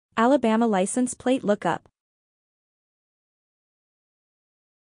Alabama license plate lookup.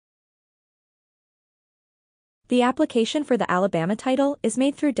 The application for the Alabama title is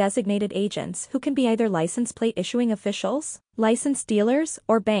made through designated agents who can be either license plate issuing officials, licensed dealers,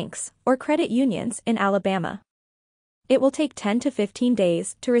 or banks, or credit unions in Alabama. It will take 10 to 15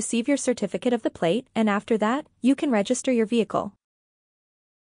 days to receive your certificate of the plate, and after that, you can register your vehicle.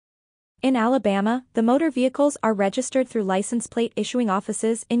 In Alabama, the motor vehicles are registered through license plate issuing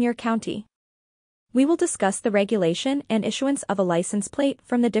offices in your county. We will discuss the regulation and issuance of a license plate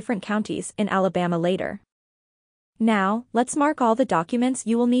from the different counties in Alabama later. Now, let's mark all the documents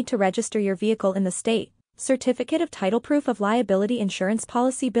you will need to register your vehicle in the state: certificate of title, proof of liability, insurance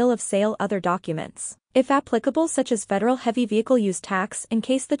policy, bill of sale, other documents, if applicable, such as federal heavy vehicle use tax in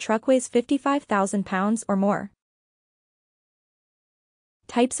case the truck weighs 55,000 pounds or more.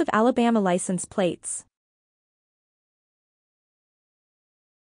 Types of Alabama license plates.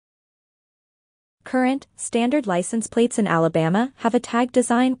 Current, standard license plates in Alabama have a tag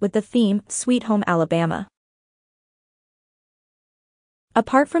design with the theme Sweet Home Alabama.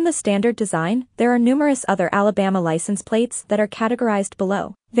 Apart from the standard design, there are numerous other Alabama license plates that are categorized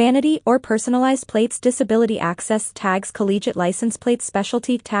below: vanity or personalized plates, disability access tags, collegiate license plates,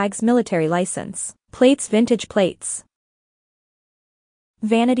 specialty tags, military license plates, vintage plates.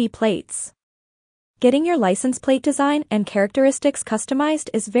 Vanity plates. Getting your license plate design and characteristics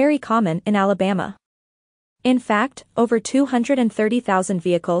customized is very common in Alabama. In fact, over 230,000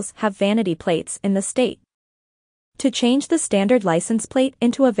 vehicles have vanity plates in the state. To change the standard license plate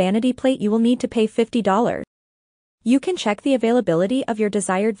into a vanity plate, you will need to pay $50. You can check the availability of your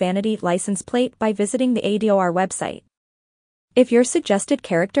desired vanity license plate by visiting the ADOR website. If your suggested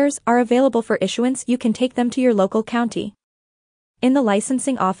characters are available for issuance, you can take them to your local county. In the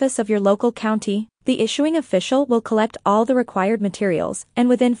licensing office of your local county, the issuing official will collect all the required materials, and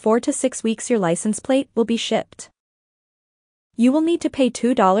within 4 to 6 weeks your license plate will be shipped. You will need to pay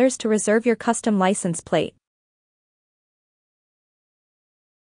 $2 to reserve your custom license plate.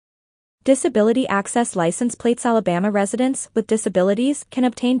 Disability access license plates. Alabama residents with disabilities can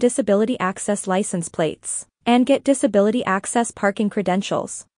obtain disability access license plates and get disability access parking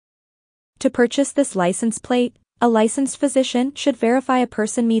credentials. To purchase this license plate, a licensed physician should verify a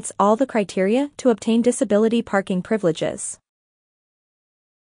person meets all the criteria to obtain disability parking privileges.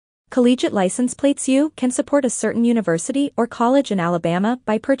 Collegiate license plates. You can support a certain university or college in Alabama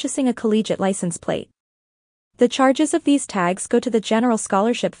by purchasing a collegiate license plate. The charges of these tags go to the general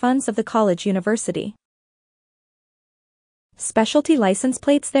scholarship funds of the college university. Specialty license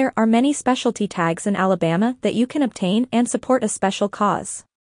plates. There are many specialty tags in Alabama that you can obtain and support a special cause.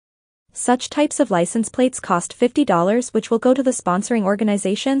 Such types of license plates cost $50, which will go to the sponsoring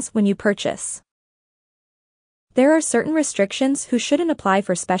organizations when you purchase. There are certain restrictions who shouldn't apply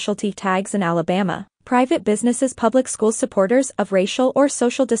for specialty tags in Alabama: private businesses, public schools, supporters of racial or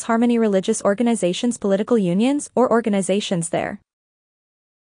social disharmony, religious organizations, political unions, or organizations. There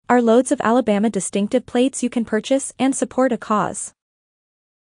are loads of Alabama distinctive plates you can purchase and support a cause.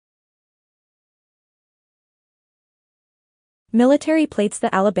 Military plates.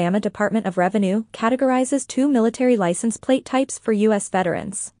 The Alabama Department of Revenue categorizes 2 military license plate types for U.S.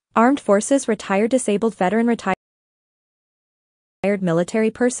 veterans: armed forces, retired, disabled veteran. Retired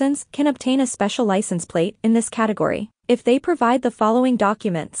military persons can obtain a special license plate in this category if they provide the following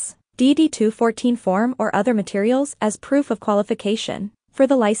documents: DD-214 form or other materials as proof of qualification. For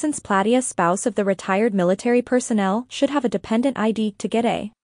the license plate, a spouse of the retired military personnel should have a dependent ID to get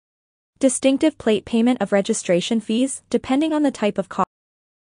a distinctive plate. Payment of registration fees, depending on the type of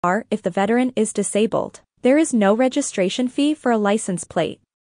car. If the veteran is disabled, there is no registration fee for a license plate.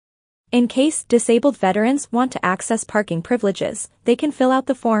 In case disabled veterans want to access parking privileges, they can fill out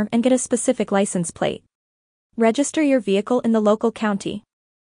the form and get a specific license plate. Register your vehicle in the local county.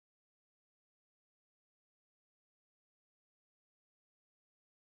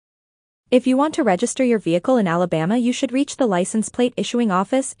 If you want to register your vehicle in Alabama, you should reach the license plate issuing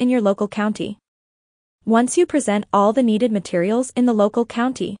office in your local county. Once you present all the needed materials in the local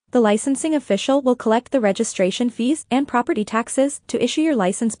county, the licensing official will collect the registration fees and property taxes to issue your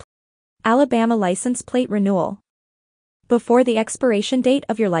license plate. Alabama license plate renewal. Before the expiration date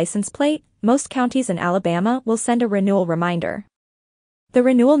of your license plate, most counties in Alabama will send a renewal reminder. The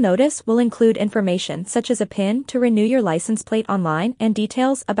renewal notice will include information such as a PIN to renew your license plate online and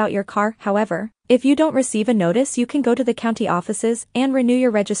details about your car. However, if you don't receive a notice, you can go to the county offices and renew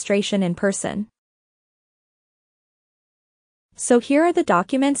your registration in person. So here are the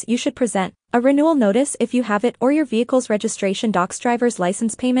documents you should present: a renewal notice if you have it, or your vehicle's registration docs, driver's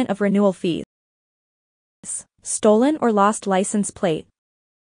license, payment of renewal fees, stolen or lost license plate.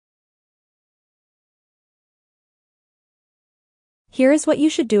 Here is what you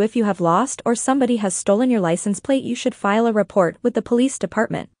should do if you have lost or somebody has stolen your license plate. You should file a report with the police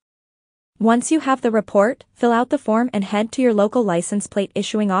department. Once you have the report, fill out the form and head to your local license plate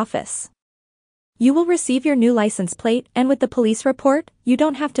issuing office. You will receive your new license plate, and with the police report, you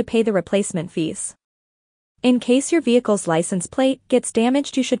don't have to pay the replacement fees. In case your vehicle's license plate gets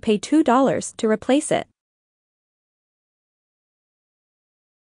damaged, you should pay $2 to replace it.